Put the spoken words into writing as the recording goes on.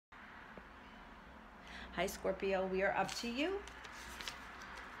Hi Scorpio, we are up to you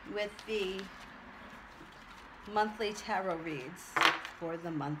with the monthly tarot reads for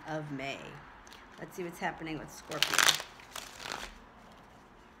the month of May. Let's see what's happening with Scorpio.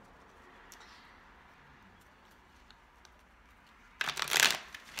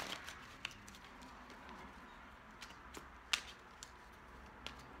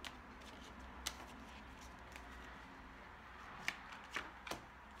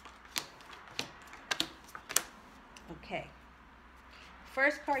 Okay.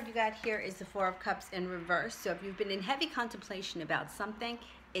 First card you got here is the Four of Cups in reverse. So if you've been in heavy contemplation about something,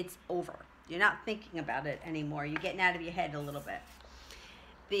 it's over. You're not thinking about it anymore. You're getting out of your head a little bit.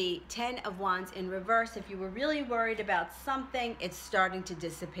 The Ten of Wands in reverse, if you were really worried about something, it's starting to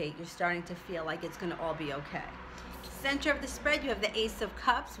dissipate. You're starting to feel like it's going to all be okay. Center of the spread, you have the Ace of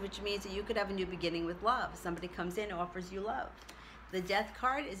Cups, which means that you could have a new beginning with love. Somebody comes in and offers you love. The Death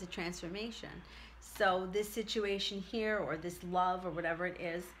card is a transformation. So this situation here, or this love, or whatever it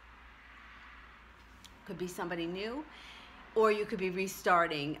is, could be somebody new, or you could be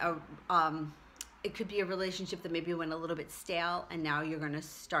restarting. It could be a relationship that maybe went a little bit stale, and now you're going to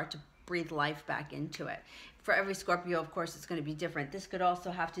start to breathe life back into it. For every Scorpio, of course, it's going to be different. This could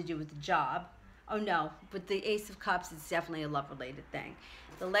also have to do with the job. Oh no, with the Ace of Cups, it's definitely a love-related thing.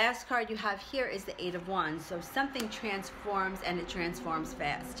 The last card you have here is the Eight of Wands. So something transforms, and it transforms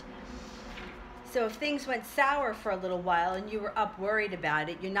fast. So if things went sour for a little while and you were up worried about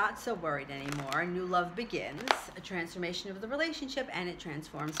it, you're not so worried anymore. New love begins, a transformation of the relationship, and it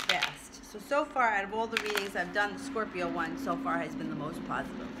transforms fast. So far, out of all the readings I've done, the Scorpio one so far has been the most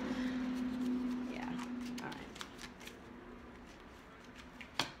positive. Yeah, all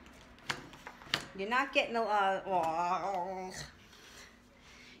right. You're not getting a lot.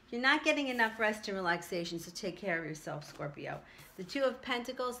 You're not getting enough rest and relaxation, so take care of yourself, Scorpio. The Two of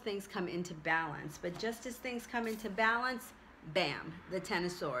Pentacles, things come into balance. But just as things come into balance, bam, the Ten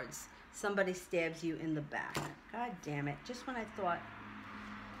of Swords. Somebody stabs you in the back. God damn it. Just when I thought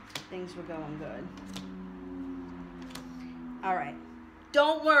things were going good. All right.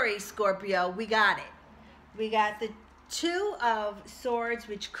 Don't worry, Scorpio. We got it. We got the Two of Swords,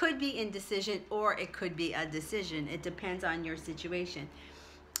 which could be indecision, or it could be a decision. It depends on your situation.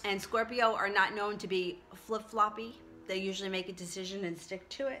 And Scorpio are not known to be flip-floppy. They usually make a decision and stick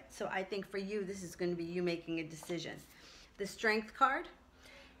to it. So I think for you, this is going to be you making a decision. The Strength card.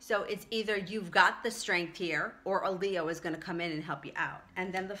 So it's either you've got the strength here, or a Leo is going to come in and help you out.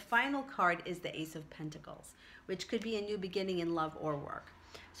 And then the final card is the Ace of Pentacles, which could be a new beginning in love or work.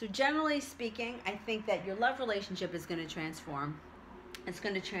 So generally speaking, I think that your love relationship is going to transform. It's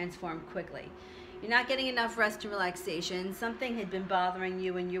going to transform quickly. You're not getting enough rest and relaxation. Something had been bothering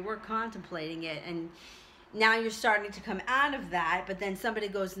you and you were contemplating it, and now you're starting to come out of that, but then somebody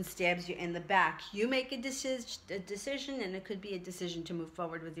goes and stabs you in the back. You make a decision, and it could be a decision to move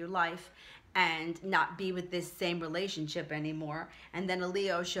forward with your life and not be with this same relationship anymore. And then a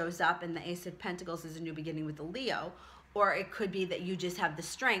Leo shows up, and the Ace of Pentacles is a new beginning with a Leo. Or it could be that you just have the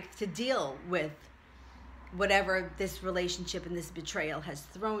strength to deal with whatever this relationship and this betrayal has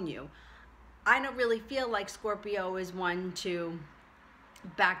thrown you. I don't really feel like Scorpio is one to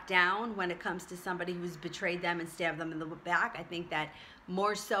back down when it comes to somebody who's betrayed them and stabbed them in the back. I think that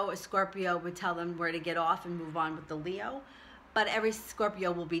more so a Scorpio would tell them where to get off and move on with the Leo. But every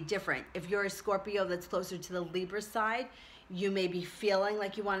Scorpio will be different. If you're a Scorpio that's closer to the Libra side, you may be feeling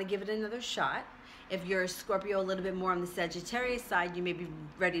like you want to give it another shot. If you're a Scorpio a little bit more on the Sagittarius side, you may be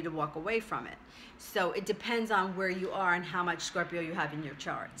ready to walk away from it. So it depends on where you are and how much Scorpio you have in your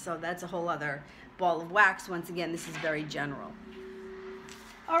chart. So that's a whole other ball of wax. Once again, this is very general.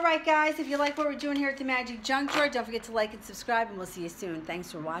 All right, guys, if you like what we're doing here at the Magic Junk Drawer, don't forget to like and subscribe, and we'll see you soon.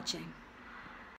 Thanks for watching.